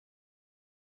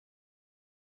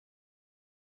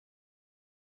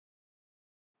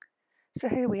So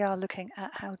here we are looking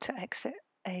at how to exit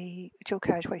a dual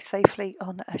carriageway safely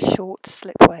on a short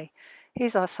slipway.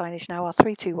 Here's our signage now, our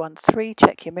 3213,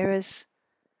 check your mirrors,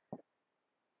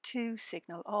 2,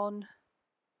 signal on,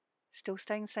 still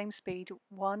staying same speed,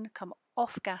 1, come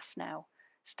off gas now,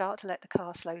 start to let the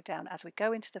car slow down as we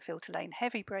go into the filter lane,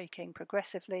 heavy braking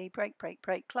progressively, brake, brake,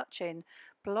 brake, clutch in,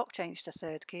 block change to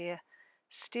third gear,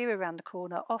 steer around the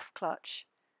corner, off clutch,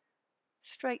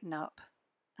 straighten up,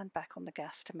 and back on the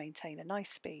gas to maintain a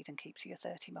nice speed and keep to your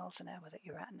 30 miles an hour that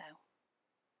you're at now.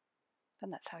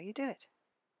 And that's how you do it.